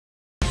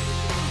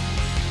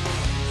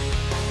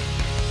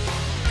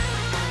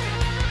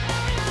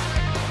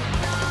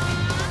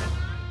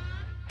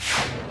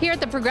here at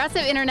the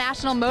Progressive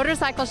International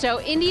Motorcycle Show.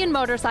 Indian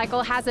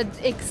Motorcycle has an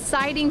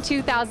exciting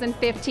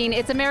 2015.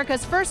 It's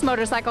America's first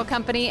motorcycle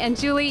company, and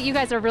Julie, you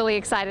guys are really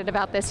excited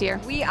about this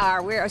year. We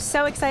are. We're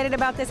so excited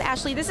about this.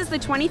 Ashley, this is the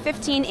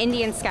 2015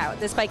 Indian Scout.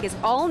 This bike is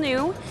all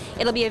new.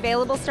 It'll be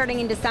available starting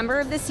in December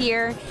of this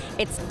year.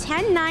 It's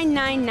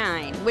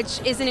 $10,999,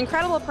 which is an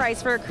incredible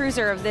price for a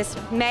cruiser of this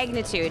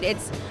magnitude.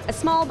 It's a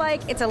small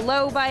bike, it's a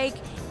low bike,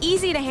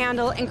 easy to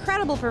handle,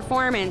 incredible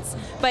performance,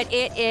 but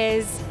it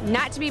is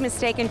not to be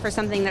mistaken for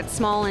something that's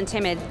small and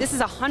timid. This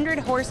is a 100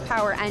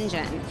 horsepower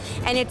engine,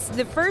 and it's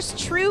the first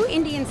true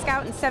Indian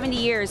Scout in 70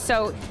 years,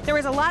 so there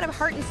was a lot of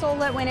heart and soul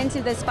that went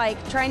into this bike,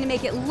 trying to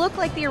make it look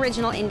like the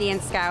original Indian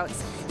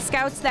Scouts.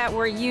 Scouts that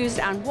were used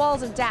on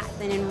walls of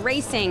death and in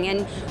racing,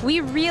 and we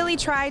really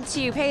tried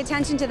to pay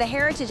attention to the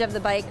heritage of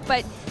the bike,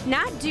 but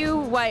not do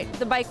what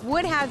the bike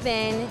would have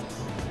been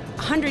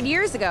 100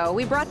 years ago.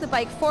 We brought the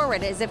bike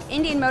forward as if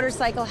Indian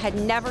Motorcycle had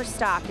never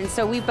stopped, and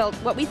so we built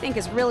what we think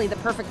is really the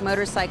perfect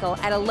motorcycle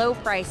at a low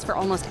price for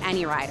almost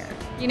any rider.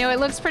 You know, it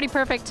looks pretty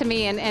perfect to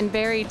me and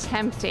very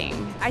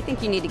tempting. I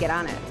think you need to get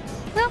on it.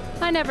 Well,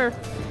 I never.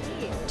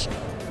 It's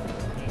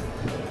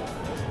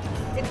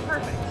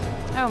perfect.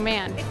 Oh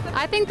man,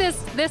 I think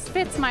this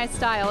fits my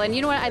style, and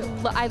you know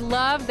what? I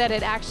love that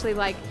it actually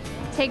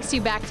takes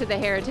you back to the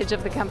heritage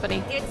of the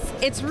company.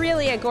 It's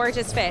really a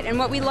gorgeous fit, and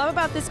what we love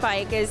about this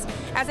bike is,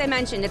 as I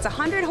mentioned, it's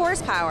 100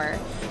 horsepower,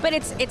 but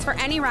it's for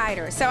any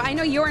rider. So I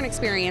know you're an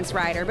experienced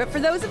rider, but for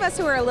those of us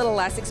who are a little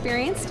less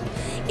experienced,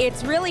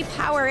 it's really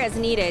power as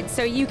needed.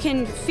 So you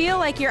can feel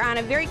like you're on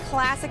a very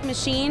classic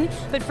machine,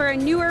 but for a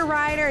newer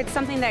rider, it's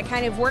something that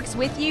kind of works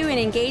with you and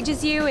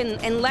engages you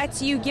and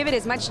lets you give it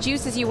as much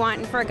juice as you want.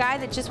 And for a guy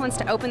that just wants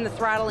to open the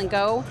throttle and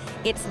go,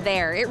 it's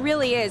there. It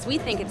really is. We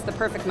think it's the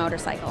perfect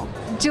motorcycle.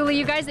 Julie,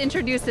 you guys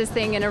introduced this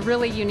thing in a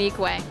really unique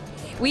way.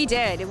 We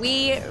did.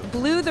 We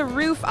blew the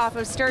roof off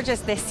of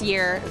Sturgis this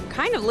year,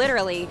 kind of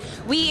literally.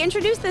 We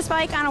introduced this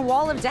bike on a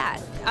wall of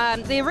death.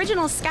 The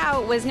original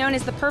Scout was known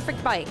as the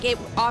perfect bike. It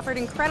offered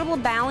incredible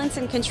balance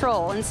and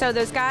control, and so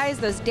those guys,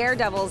 those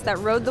daredevils that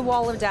rode the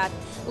wall of death,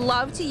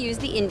 loved to use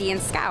the Indian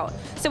Scout.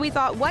 So we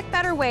thought, what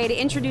better way to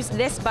introduce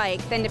this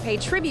bike than to pay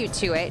tribute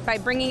to it by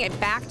bringing it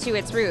back to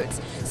its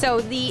roots.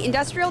 So the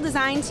industrial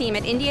design team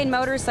at Indian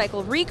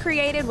Motorcycle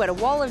recreated what a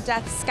wall of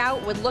death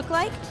Scout would look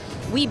like.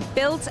 We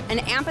built an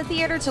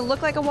amphitheater to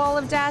look like a wall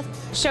of death,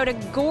 showed a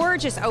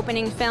gorgeous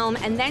opening film,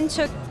 and then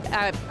took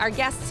our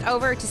guests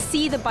over to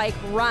see the bike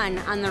run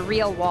on the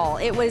real wall.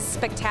 It was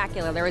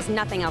spectacular. There was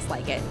nothing else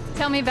like it.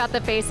 Tell me about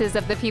the faces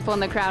of the people in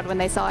the crowd when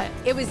they saw it.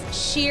 It was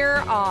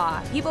sheer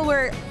awe. People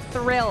were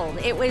thrilled.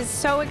 It was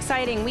so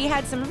exciting. We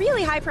had some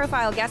really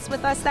high-profile guests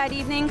with us that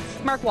evening.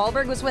 Mark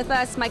Wahlberg was with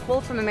us, Mike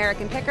Wolf from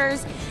American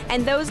Pickers,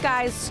 and those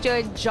guys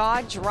stood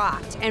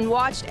jaw-dropped and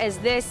watched as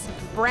this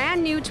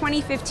brand new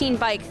 2015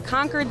 bike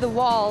conquered the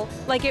wall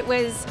like it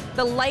was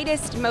the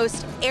lightest,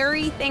 most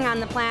airy thing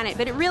on the planet,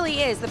 but it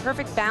really is the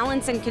perfect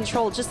balance and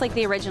control, just like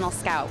the original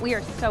Scout. We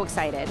are so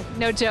excited.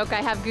 No joke,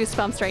 I have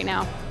goosebumps right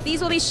now.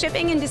 These will be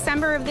shipping in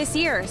December of this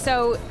year,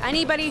 so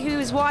anybody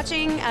who's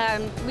watching,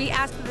 we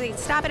ask that they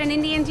stop at an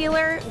Indian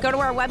dealer, go to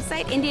our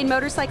website,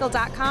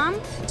 indianmotorcycle.com,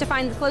 to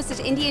find the closest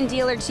Indian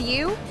dealer to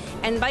you,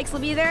 and bikes will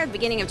be there at the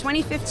beginning of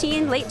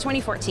 2015, late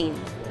 2014.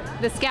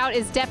 The Scout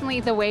is definitely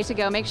the way to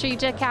go. Make sure you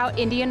check out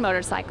Indian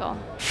Motorcycle.